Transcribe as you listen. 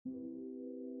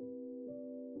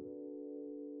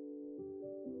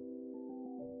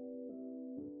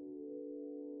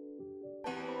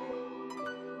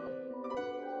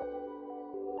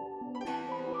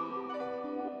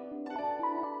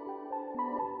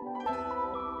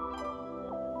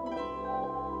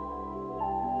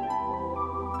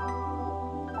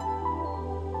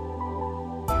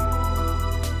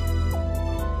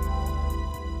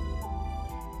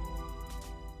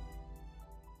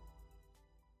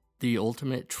The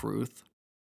ultimate truth,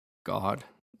 God,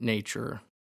 nature,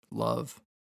 love,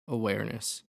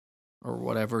 awareness, or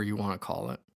whatever you want to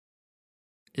call it,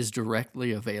 is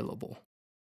directly available.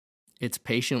 It's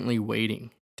patiently waiting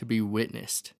to be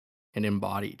witnessed and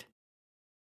embodied.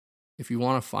 If you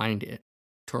want to find it,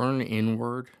 turn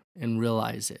inward and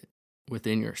realize it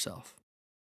within yourself.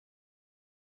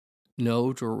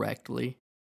 Know directly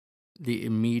the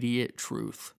immediate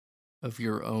truth of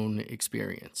your own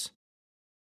experience.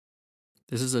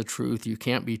 This is a truth you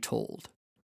can't be told.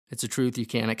 It's a truth you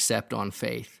can't accept on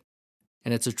faith.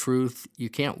 And it's a truth you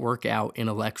can't work out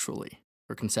intellectually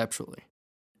or conceptually.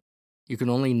 You can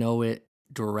only know it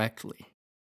directly,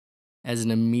 as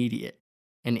an immediate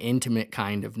and intimate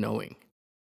kind of knowing,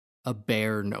 a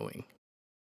bare knowing.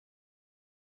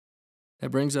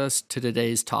 That brings us to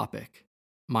today's topic,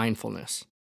 mindfulness.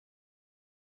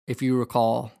 If you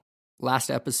recall,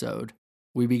 last episode,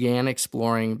 we began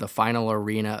exploring the final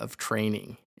arena of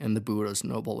training in the Buddha's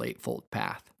Noble Eightfold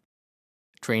Path,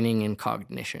 training in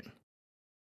cognition,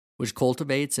 which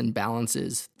cultivates and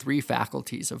balances three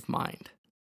faculties of mind: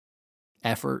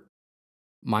 effort,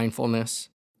 mindfulness,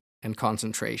 and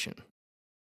concentration.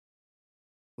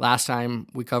 Last time,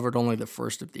 we covered only the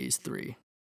first of these three,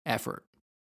 effort.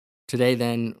 Today,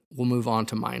 then, we'll move on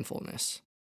to mindfulness.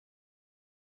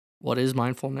 What is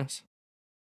mindfulness?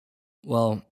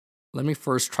 Well, let me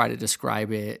first try to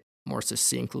describe it more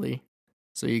succinctly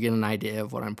so you get an idea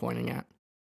of what I'm pointing at,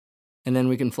 and then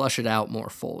we can flesh it out more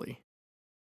fully.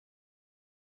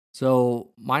 So,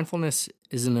 mindfulness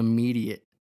is an immediate,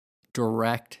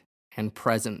 direct, and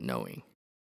present knowing.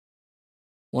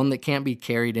 One that can't be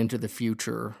carried into the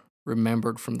future,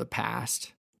 remembered from the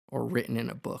past, or written in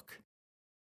a book.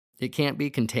 It can't be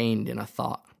contained in a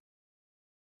thought.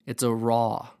 It's a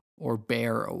raw or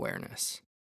bare awareness,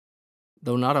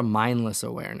 though not a mindless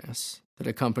awareness that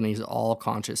accompanies all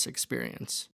conscious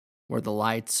experience, where the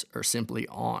lights are simply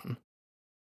on.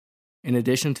 In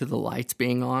addition to the lights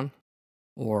being on,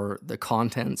 or the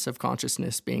contents of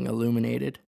consciousness being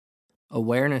illuminated,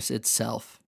 awareness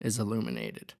itself is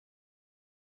illuminated.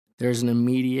 There's an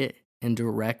immediate and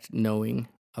direct knowing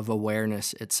of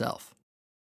awareness itself.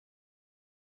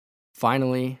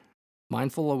 Finally,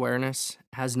 mindful awareness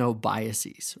has no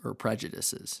biases or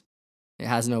prejudices. It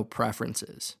has no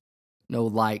preferences, no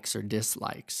likes or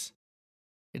dislikes.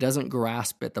 It doesn't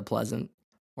grasp at the pleasant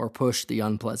or push the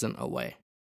unpleasant away.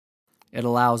 It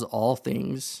allows all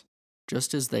things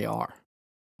just as they are,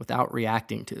 without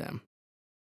reacting to them.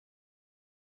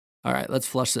 All right, let's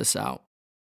flush this out.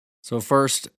 So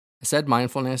first, I said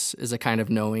mindfulness is a kind of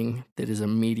knowing that is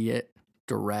immediate,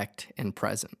 direct, and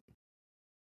present.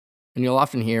 And you'll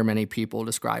often hear many people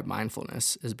describe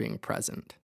mindfulness as being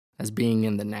present, as being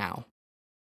in the now.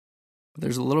 But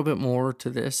there's a little bit more to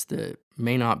this that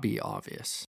may not be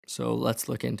obvious, so let's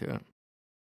look into it.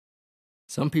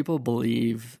 Some people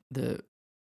believe that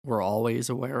we're always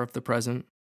aware of the present.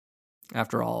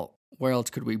 After all, where else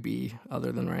could we be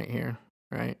other than right here,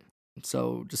 right?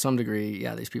 So to some degree,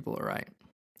 yeah, these people are right.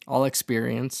 All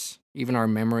experience, even our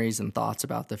memories and thoughts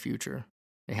about the future,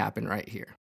 they happen right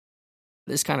here.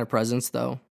 This kind of presence,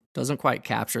 though, doesn't quite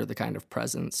capture the kind of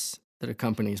presence that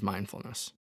accompanies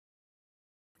mindfulness.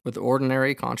 With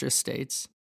ordinary conscious states,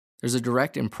 there's a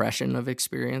direct impression of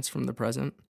experience from the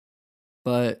present,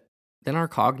 but then our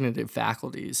cognitive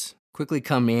faculties quickly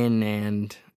come in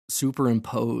and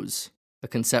superimpose a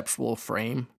conceptual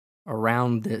frame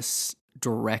around this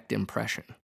direct impression.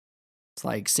 It's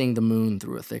like seeing the moon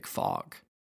through a thick fog.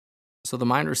 So the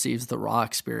mind receives the raw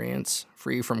experience,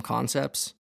 free from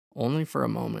concepts, only for a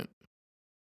moment.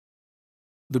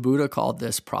 The Buddha called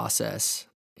this process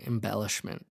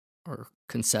embellishment or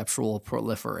conceptual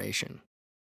proliferation.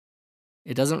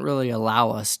 It doesn't really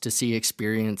allow us to see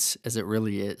experience as it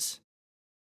really is.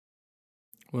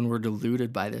 When we're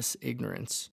deluded by this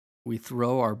ignorance, we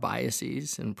throw our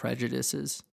biases and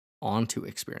prejudices onto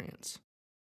experience.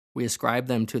 We ascribe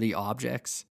them to the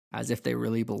objects as if they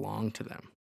really belong to them.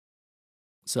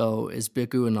 So, as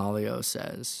Bhikkhu Analayo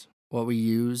says, what we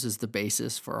use as the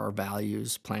basis for our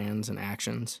values, plans, and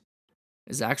actions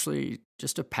is actually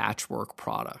just a patchwork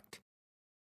product,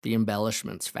 the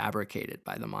embellishments fabricated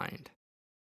by the mind,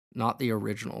 not the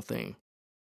original thing.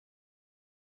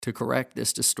 To correct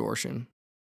this distortion,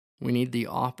 we need the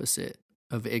opposite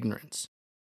of ignorance.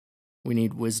 We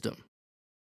need wisdom.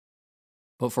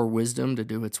 But for wisdom to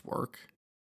do its work,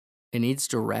 it needs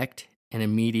direct and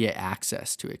immediate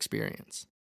access to experience.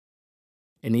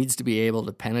 It needs to be able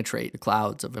to penetrate the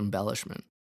clouds of embellishment.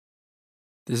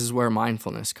 This is where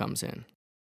mindfulness comes in.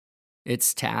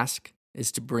 Its task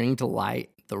is to bring to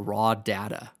light the raw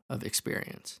data of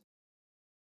experience,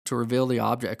 to reveal the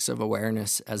objects of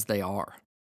awareness as they are,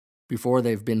 before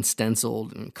they've been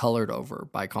stenciled and colored over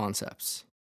by concepts.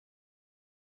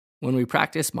 When we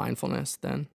practice mindfulness,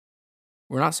 then,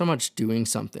 we're not so much doing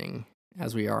something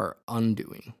as we are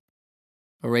undoing,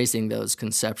 erasing those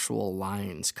conceptual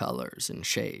lines, colors, and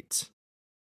shades.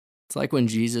 It's like when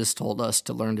Jesus told us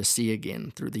to learn to see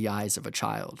again through the eyes of a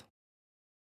child.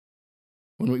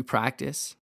 When we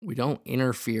practice, we don't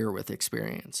interfere with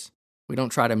experience. We don't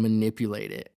try to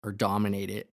manipulate it or dominate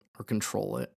it or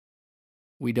control it.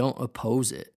 We don't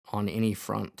oppose it on any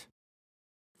front.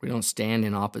 We don't stand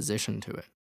in opposition to it.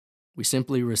 We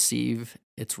simply receive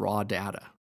its raw data.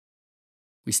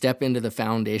 We step into the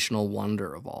foundational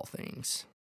wonder of all things.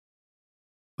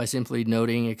 By simply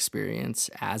noting experience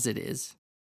as it is,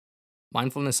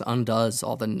 mindfulness undoes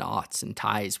all the knots and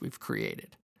ties we've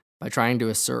created by trying to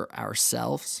assert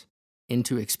ourselves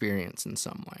into experience in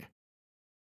some way.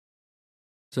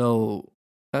 So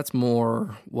that's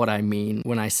more what I mean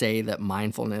when I say that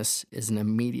mindfulness is an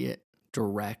immediate,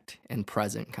 direct, and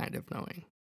present kind of knowing.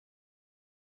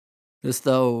 This,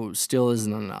 though, still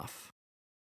isn't enough.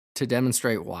 To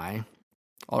demonstrate why,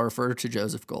 I'll refer to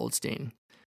Joseph Goldstein,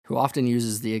 who often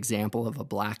uses the example of a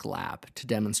black lab to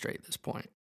demonstrate this point.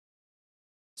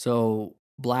 So,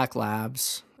 black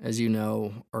labs, as you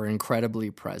know, are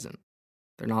incredibly present.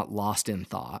 They're not lost in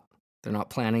thought. They're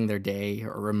not planning their day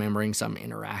or remembering some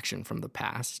interaction from the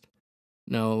past.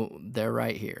 No, they're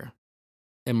right here,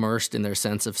 immersed in their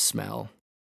sense of smell,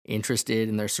 interested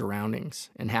in their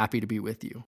surroundings, and happy to be with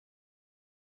you.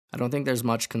 I don't think there's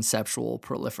much conceptual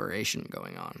proliferation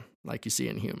going on, like you see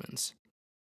in humans.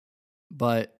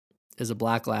 But is a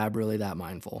black lab really that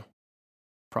mindful?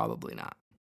 Probably not.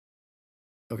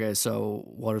 Okay, so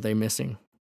what are they missing?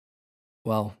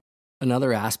 Well,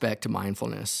 another aspect to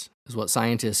mindfulness is what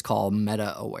scientists call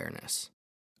meta-awareness,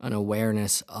 an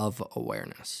awareness of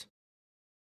awareness.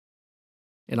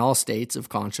 In all states of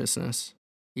consciousness,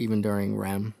 even during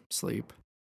REM sleep,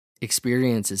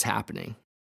 experience is happening.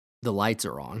 The lights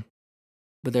are on,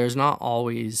 but there's not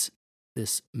always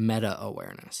this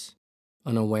meta-awareness,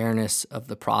 an awareness of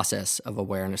the process of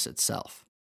awareness itself.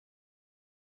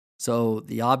 So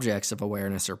the objects of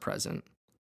awareness are present,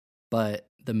 but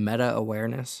the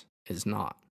meta-awareness is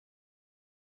not.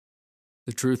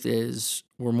 The truth is,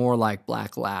 we're more like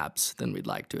black labs than we'd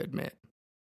like to admit.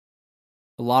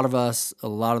 A lot of us, a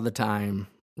lot of the time,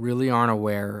 really aren't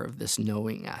aware of this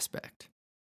knowing aspect.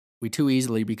 We too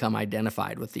easily become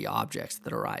identified with the objects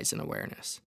that arise in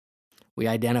awareness. We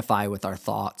identify with our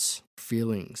thoughts,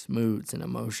 feelings, moods, and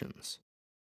emotions.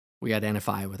 We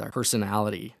identify with our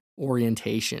personality,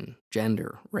 orientation,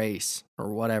 gender, race,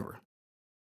 or whatever.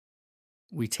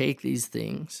 We take these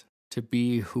things to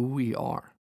be who we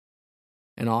are.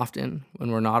 And often, when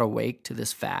we're not awake to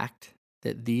this fact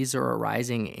that these are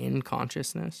arising in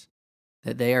consciousness,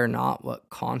 that they are not what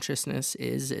consciousness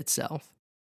is itself,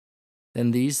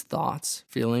 then these thoughts,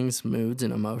 feelings, moods,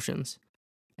 and emotions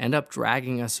end up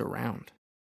dragging us around.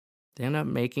 They end up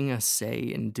making us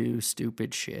say and do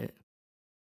stupid shit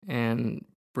and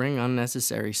bring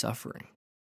unnecessary suffering.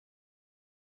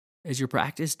 As your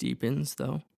practice deepens,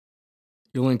 though,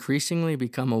 you'll increasingly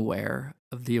become aware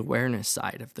of the awareness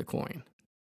side of the coin.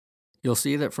 You'll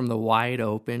see that from the wide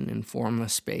open and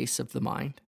formless space of the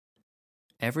mind,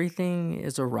 everything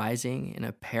is arising in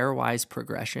a pairwise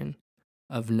progression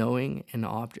of knowing an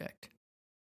object.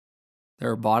 There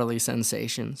are bodily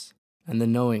sensations and the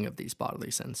knowing of these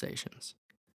bodily sensations,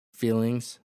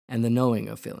 feelings and the knowing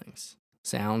of feelings,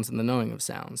 sounds and the knowing of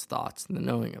sounds, thoughts and the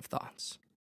knowing of thoughts.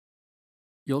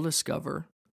 You'll discover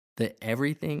that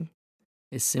everything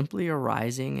is simply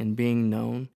arising and being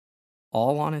known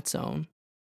all on its own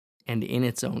and in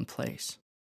its own place.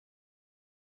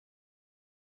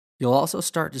 You'll also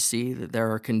start to see that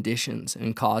there are conditions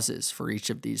and causes for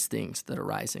each of these things that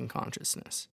arise in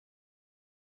consciousness.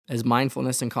 As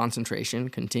mindfulness and concentration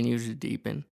continue to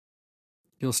deepen,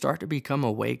 you'll start to become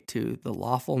awake to the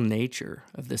lawful nature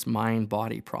of this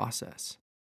mind-body process.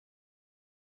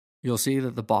 You'll see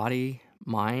that the body,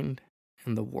 mind,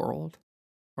 and the world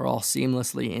are all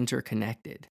seamlessly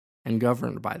interconnected and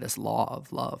governed by this law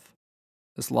of love,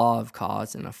 this law of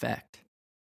cause and effect,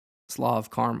 this law of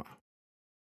karma.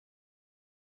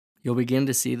 You'll begin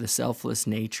to see the selfless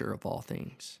nature of all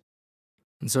things.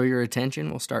 And so your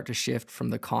attention will start to shift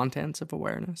from the contents of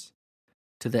awareness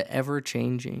to the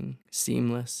ever-changing,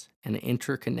 seamless, and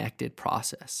interconnected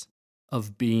process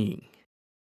of being.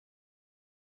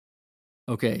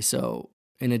 Okay, so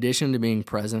in addition to being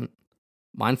present,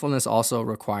 mindfulness also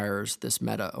requires this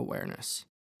meta-awareness,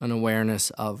 an awareness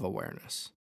of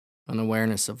awareness, an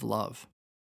awareness of love.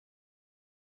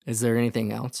 Is there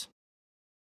anything else?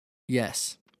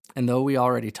 Yes, and though we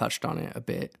already touched on it a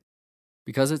bit,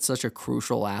 because it's such a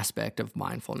crucial aspect of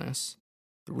mindfulness,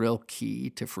 the real key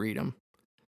to freedom,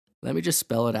 let me just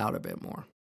spell it out a bit more.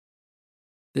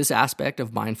 This aspect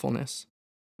of mindfulness,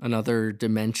 another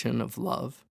dimension of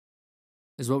love,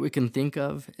 is what we can think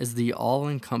of as the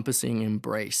all-encompassing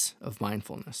embrace of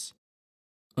mindfulness.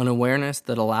 An awareness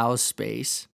that allows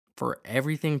space for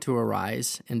everything to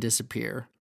arise and disappear,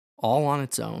 all on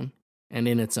its own and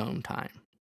in its own time.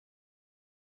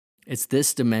 It's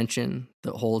this dimension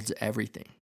that holds everything,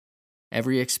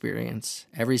 every experience,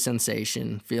 every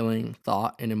sensation, feeling,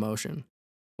 thought, and emotion,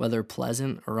 whether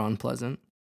pleasant or unpleasant,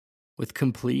 with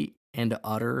complete and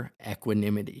utter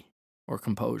equanimity or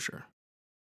composure,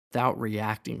 without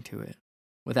reacting to it,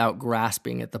 without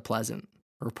grasping at the pleasant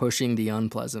or pushing the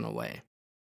unpleasant away.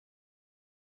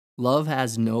 Love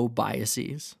has no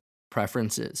biases,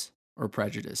 preferences, or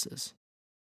prejudices.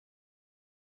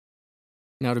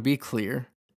 Now, to be clear,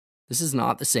 this is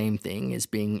not the same thing as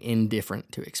being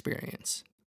indifferent to experience.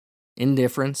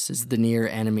 Indifference is the near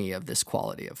enemy of this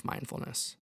quality of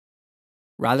mindfulness.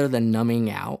 Rather than numbing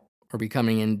out or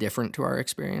becoming indifferent to our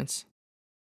experience,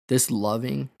 this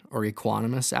loving or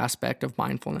equanimous aspect of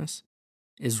mindfulness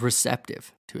is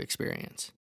receptive to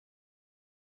experience.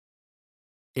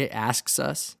 It asks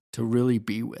us to really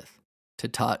be with, to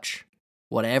touch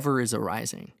whatever is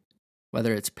arising,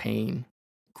 whether it's pain,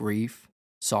 grief,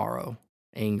 sorrow,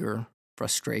 anger,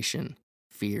 frustration,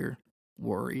 fear,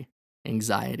 worry,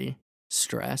 anxiety,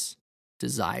 stress,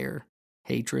 desire,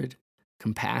 hatred,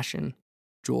 compassion,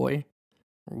 joy,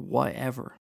 or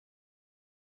whatever.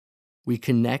 We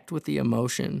connect with the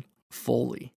emotion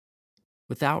fully,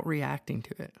 without reacting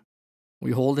to it.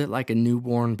 We hold it like a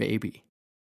newborn baby,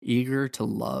 eager to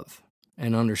love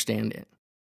and understand it,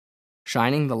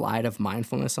 shining the light of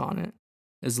mindfulness on it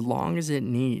as long as it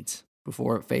needs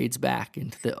before it fades back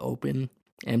into the open,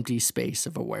 empty space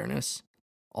of awareness,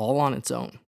 all on its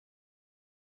own.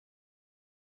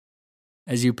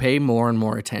 As you pay more and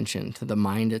more attention to the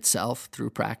mind itself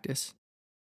through practice,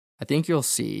 I think you'll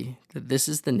see that this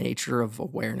is the nature of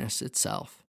awareness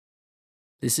itself.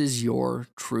 This is your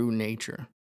true nature.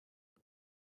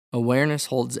 Awareness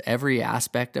holds every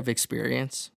aspect of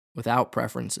experience without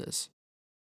preferences.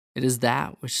 It is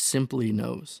that which simply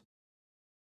knows.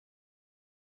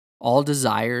 All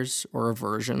desires or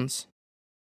aversions,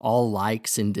 all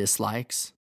likes and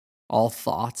dislikes, all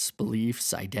thoughts,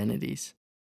 beliefs, identities,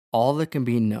 all that can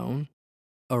be known,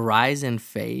 arise and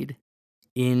fade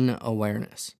in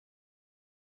awareness.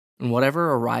 And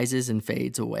whatever arises and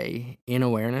fades away in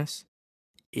awareness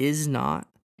is not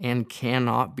and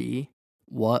cannot be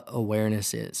what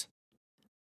awareness is.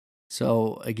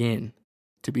 So again,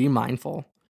 to be mindful,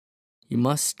 you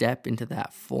must step into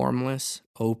that formless,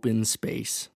 open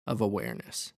space of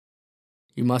awareness.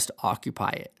 You must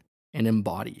occupy it and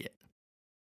embody it.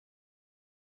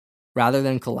 Rather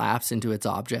than collapse into its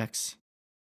objects,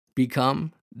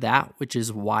 become that which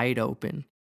is wide open,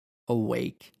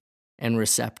 awake, and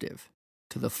receptive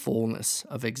to the fullness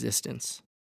of existence.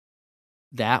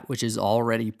 That which is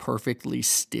already perfectly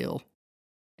still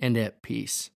and at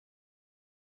peace.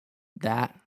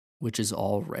 That which is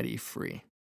already free.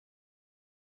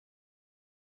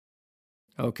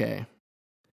 Okay,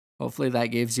 hopefully that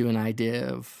gives you an idea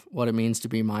of what it means to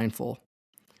be mindful.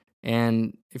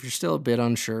 And if you're still a bit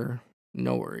unsure,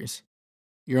 no worries.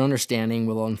 Your understanding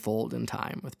will unfold in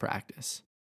time with practice.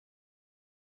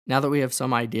 Now that we have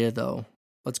some idea, though,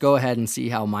 let's go ahead and see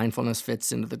how mindfulness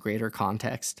fits into the greater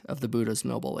context of the Buddha's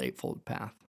Noble Eightfold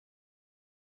Path.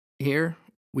 Here,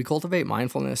 we cultivate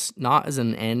mindfulness not as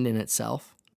an end in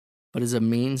itself, but as a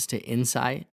means to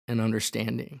insight and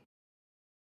understanding,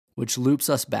 which loops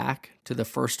us back to the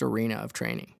first arena of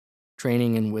training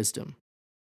in wisdom,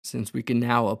 since we can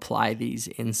now apply these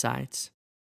insights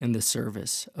in the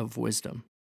service of wisdom.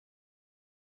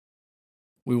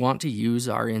 We want to use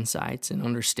our insights and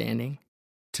understanding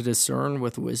to discern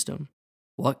with wisdom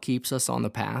what keeps us on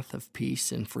the path of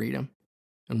peace and freedom,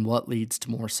 and what leads to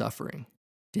more suffering,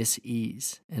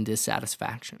 dis-ease, and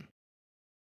dissatisfaction.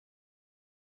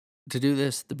 To do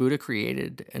this, the Buddha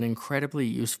created an incredibly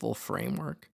useful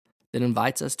framework that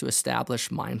invites us to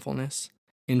establish mindfulness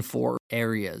in 4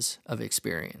 areas of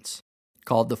experience,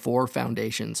 called the 4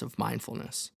 foundations of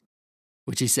mindfulness,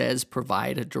 which he says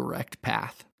provide a direct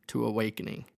path to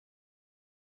awakening.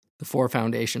 The 4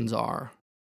 foundations are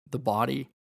the body,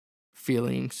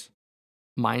 feelings,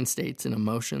 mind states and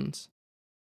emotions,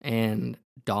 and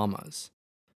dhammas,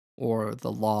 or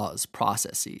the laws,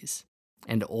 processes,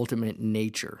 and ultimate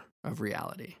nature of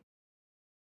reality.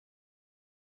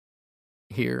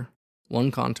 Here,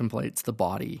 one contemplates the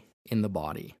body in the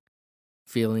body,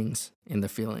 feelings in the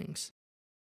feelings,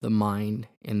 the mind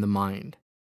in the mind,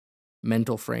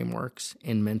 mental frameworks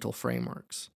in mental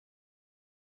frameworks,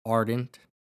 ardent,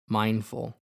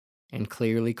 mindful, and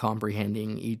clearly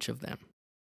comprehending each of them,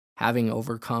 having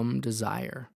overcome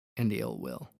desire and ill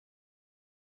will.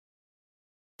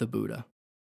 The Buddha.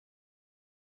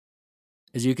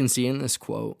 As you can see in this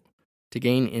quote, to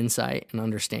gain insight and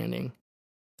understanding,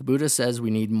 the Buddha says we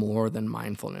need more than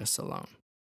mindfulness alone.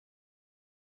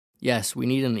 Yes, we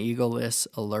need an egoless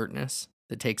alertness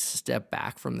that takes a step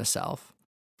back from the self,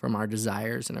 from our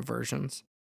desires and aversions,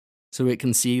 so it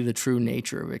can see the true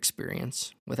nature of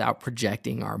experience without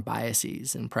projecting our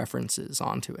biases and preferences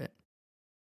onto it.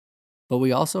 But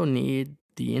we also need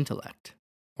the intellect,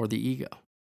 or the ego,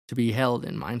 to be held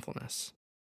in mindfulness,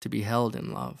 to be held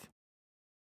in love.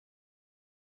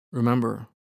 Remember,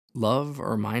 love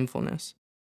or mindfulness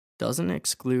doesn't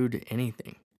exclude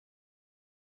anything.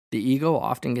 The ego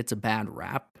often gets a bad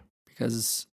rap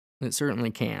because it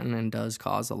certainly can and does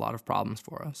cause a lot of problems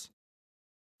for us.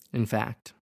 In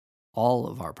fact, all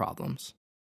of our problems.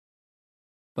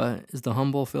 But as the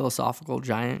humble philosophical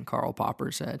giant Karl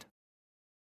Popper said,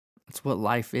 that's what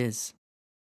life is.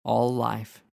 All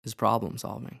life is problem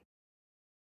solving.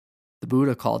 The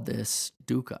Buddha called this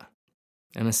dukkha,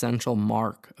 an essential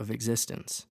mark of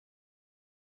existence.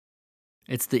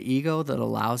 It's the ego that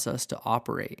allows us to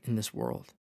operate in this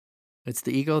world. It's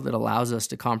the ego that allows us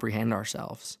to comprehend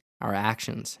ourselves, our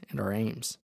actions, and our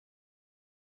aims.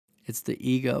 It's the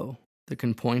ego that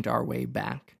can point our way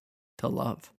back to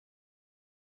love.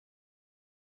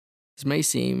 This may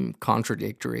seem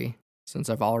contradictory, since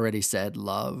I've already said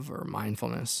love or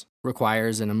mindfulness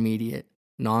requires an immediate,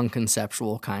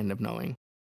 non-conceptual kind of knowing.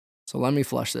 So let me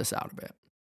flush this out a bit.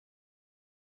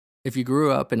 If you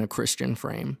grew up in a Christian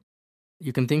frame,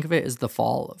 you can think of it as the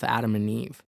fall of Adam and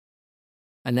Eve,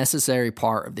 a necessary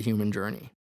part of the human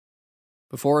journey.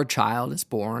 Before a child is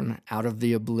born out of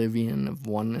the oblivion of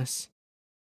oneness,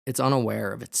 it's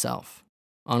unaware of itself,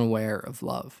 unaware of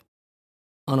love,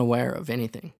 unaware of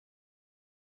anything.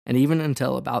 And even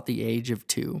until about the age of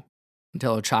 2,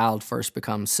 until a child first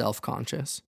becomes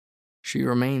self-conscious, she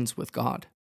remains with God.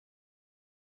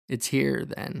 It's here,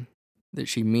 then, that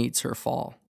she meets her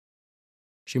fall.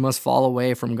 She must fall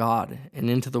away from God and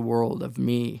into the world of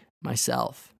me,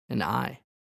 myself, and I.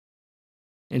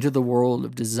 Into the world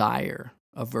of desire,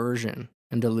 aversion,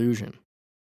 and delusion.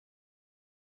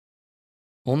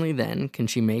 Only then can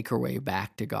she make her way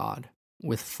back to God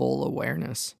with full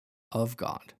awareness of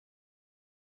God,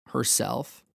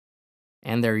 herself,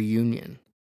 and their union,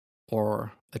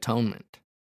 or atonement,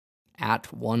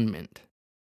 at one-ment.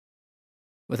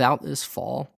 Without this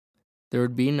fall, there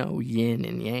would be no yin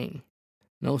and yang,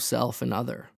 no self and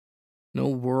other, no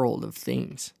world of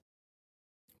things.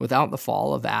 Without the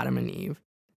fall of Adam and Eve,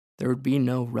 there would be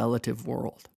no relative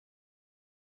world.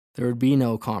 There would be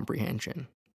no comprehension,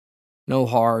 no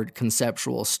hard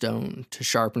conceptual stone to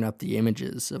sharpen up the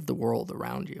images of the world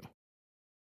around you.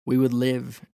 We would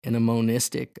live in a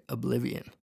monistic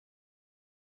oblivion.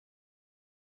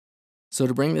 So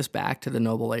to bring this back to the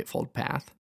Noble Eightfold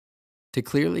Path, to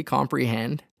clearly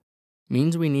comprehend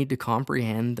means we need to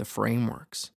comprehend the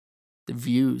frameworks, the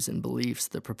views and beliefs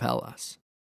that propel us.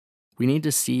 We need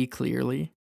to see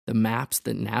clearly the maps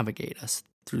that navigate us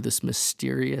through this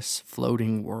mysterious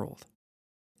floating world,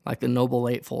 like the Noble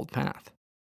Eightfold Path.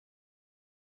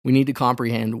 We need to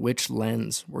comprehend which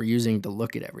lens we're using to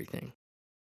look at everything.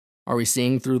 Are we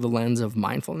seeing through the lens of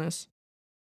mindfulness?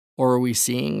 Or are we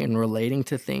seeing and relating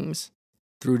to things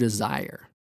through desire,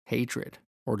 hatred,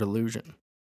 or delusion?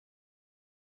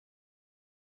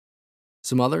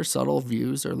 Some other subtle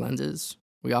views or lenses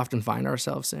we often find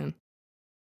ourselves in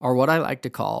are what I like to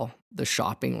call the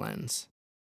shopping lens,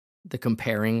 the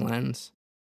comparing lens,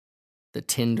 the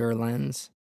Tinder lens,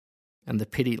 and the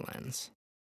pity lens.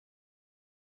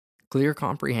 Clear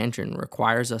comprehension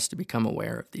requires us to become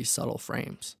aware of these subtle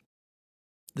frames.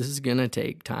 This is going to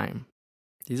take time.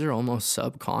 These are almost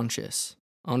subconscious,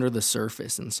 under the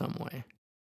surface in some way.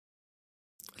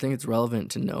 I think it's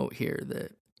relevant to note here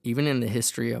that even in the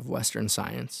history of Western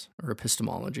science or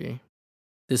epistemology,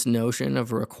 this notion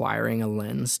of requiring a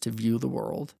lens to view the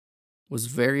world was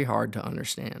very hard to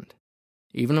understand,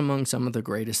 even among some of the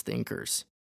greatest thinkers.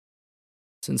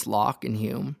 Since Locke and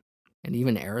Hume, and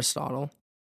even Aristotle,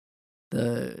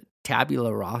 the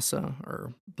tabula rasa,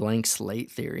 or blank slate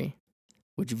theory,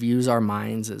 which views our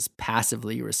minds as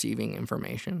passively receiving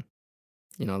information,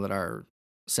 that our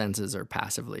senses are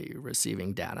passively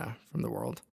receiving data from the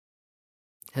world,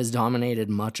 has dominated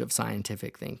much of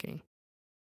scientific thinking.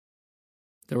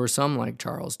 There were some like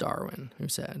Charles Darwin who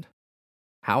said,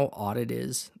 How odd it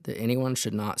is that anyone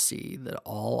should not see that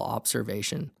all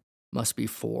observation must be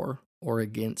for or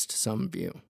against some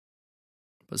view.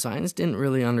 But science didn't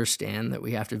really understand that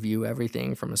we have to view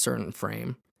everything from a certain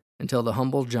frame until the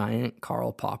humble giant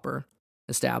Karl Popper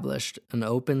established an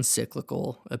open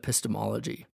cyclical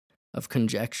epistemology of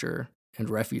conjecture and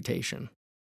refutation.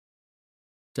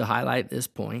 To highlight this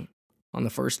point, on the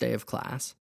first day of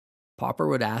class, Popper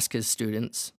would ask his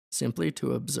students simply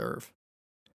to observe.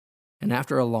 And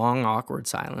after a long, awkward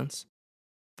silence,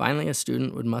 finally a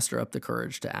student would muster up the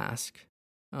courage to ask,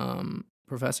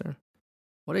 Professor,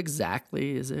 what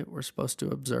exactly is it we're supposed to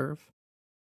observe?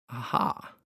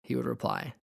 Aha, he would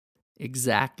reply,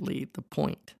 exactly the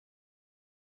point.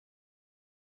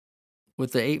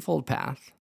 With the Eightfold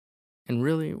Path, and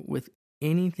really with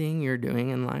anything you're doing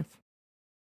in life,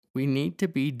 we need to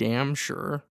be damn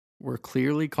sure we're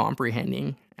clearly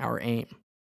comprehending our aim,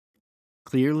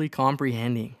 clearly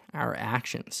comprehending our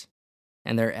actions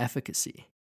and their efficacy,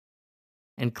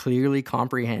 and clearly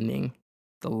comprehending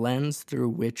the lens through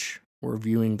which we're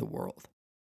viewing the world.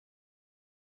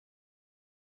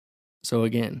 So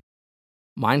again,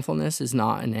 mindfulness is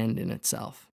not an end in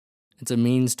itself. It's a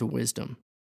means to wisdom.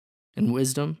 And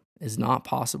wisdom is not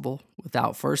possible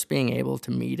without first being able to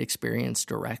meet experience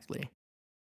directly,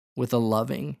 with a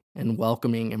loving and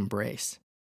welcoming embrace,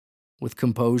 with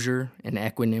composure and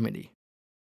equanimity,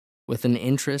 with an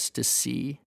interest to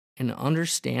see and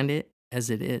understand it as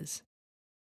it is.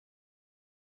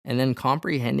 And then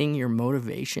comprehending your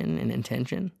motivation and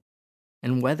intention,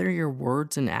 and whether your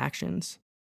words and actions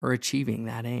are achieving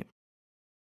that aim.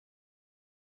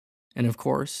 And of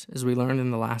course, as we learned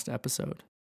in the last episode,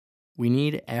 we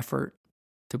need effort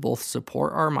to both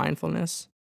support our mindfulness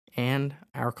and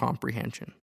our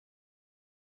comprehension.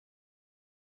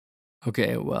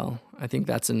 Okay, well, I think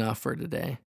that's enough for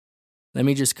today. Let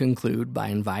me just conclude by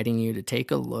inviting you to take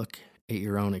a look at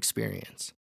your own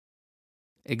experience.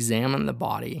 Examine the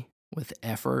body with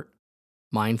effort,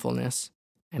 mindfulness,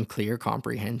 and clear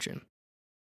comprehension.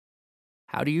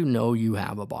 How do you know you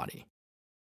have a body?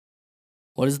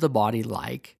 What is the body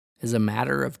like as a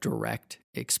matter of direct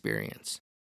experience?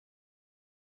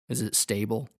 Is it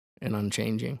stable and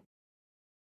unchanging?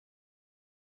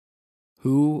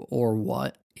 Who or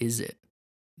what is it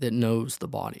that knows the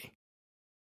body?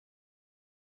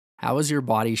 How is your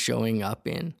body showing up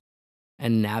in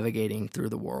and navigating through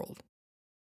the world?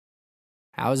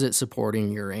 How is it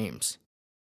supporting your aims?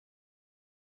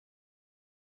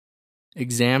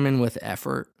 Examine with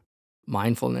effort,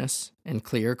 mindfulness, and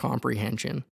clear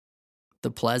comprehension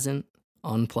the pleasant,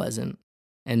 unpleasant,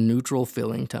 and neutral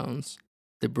feeling tones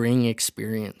that bring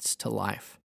experience to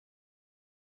life.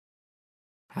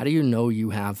 How do you know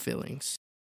you have feelings?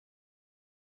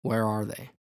 Where are they?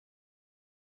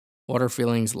 What are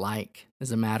feelings like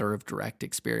as a matter of direct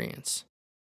experience?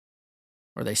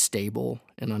 Are they stable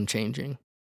and unchanging?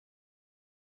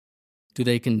 Do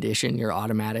they condition your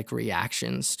automatic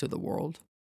reactions to the world?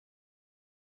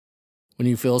 When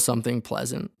you feel something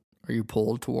pleasant, are you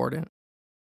pulled toward it?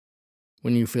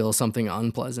 When you feel something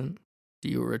unpleasant, do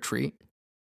you retreat?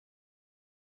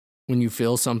 When you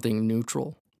feel something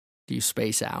neutral, do you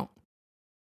space out?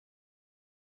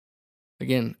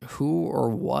 Again, who or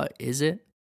what is it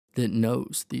that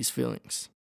knows these feelings?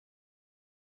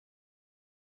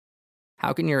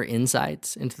 How can your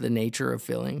insights into the nature of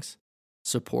feelings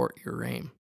support your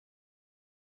aim?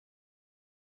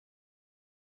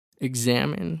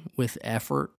 Examine with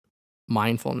effort,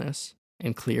 mindfulness,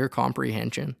 and clear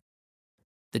comprehension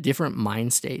the different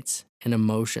mind states and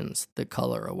emotions that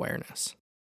color awareness.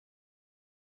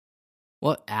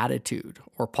 What attitude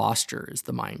or posture is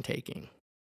the mind taking?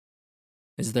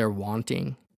 Is there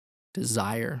wanting,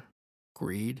 desire,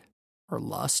 greed, or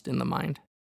lust in the mind?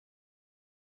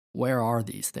 Where are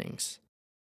these things?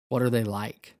 What are they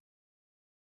like?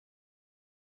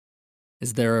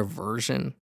 Is there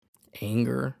aversion,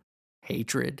 anger,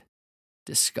 hatred,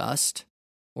 disgust,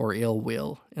 or ill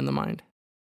will in the mind?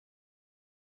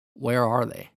 Where are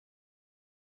they?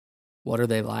 What are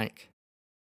they like?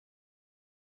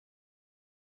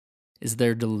 Is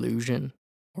there delusion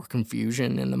or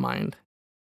confusion in the mind?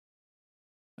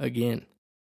 Again,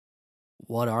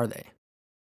 what are they?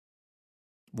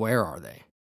 Where are they?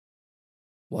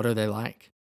 What are they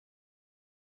like?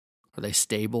 Are they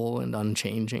stable and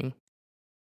unchanging?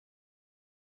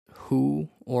 Who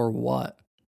or what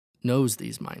knows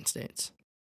these mind states?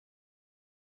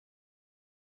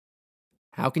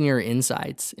 How can your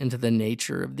insights into the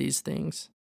nature of these things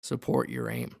support your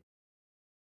aim?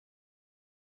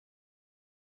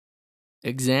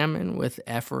 Examine with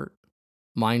effort,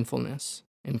 mindfulness,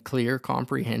 and clear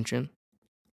comprehension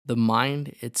the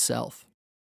mind itself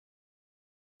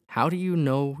How do you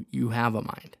know you have a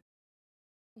mind?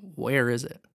 Where is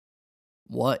it?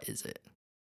 What is it?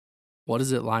 What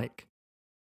is it like?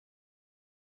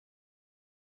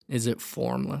 Is it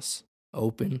formless,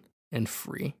 open, and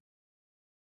free?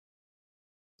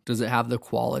 Does it have the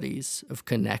qualities of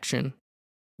connection,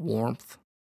 warmth,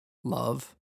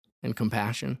 love, and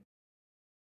compassion?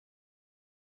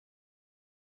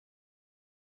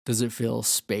 Does it feel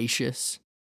spacious,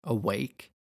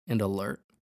 awake, and alert?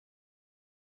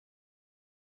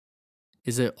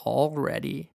 Is it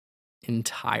already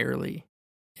entirely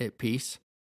at peace?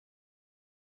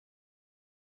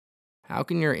 How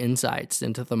can your insights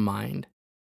into the mind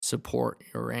support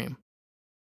your aim?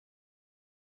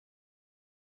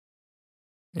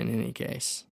 In any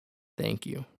case, thank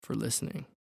you for listening.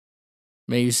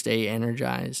 May you stay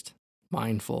energized,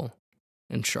 mindful,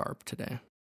 and sharp today.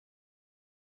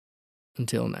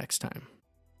 Until next time.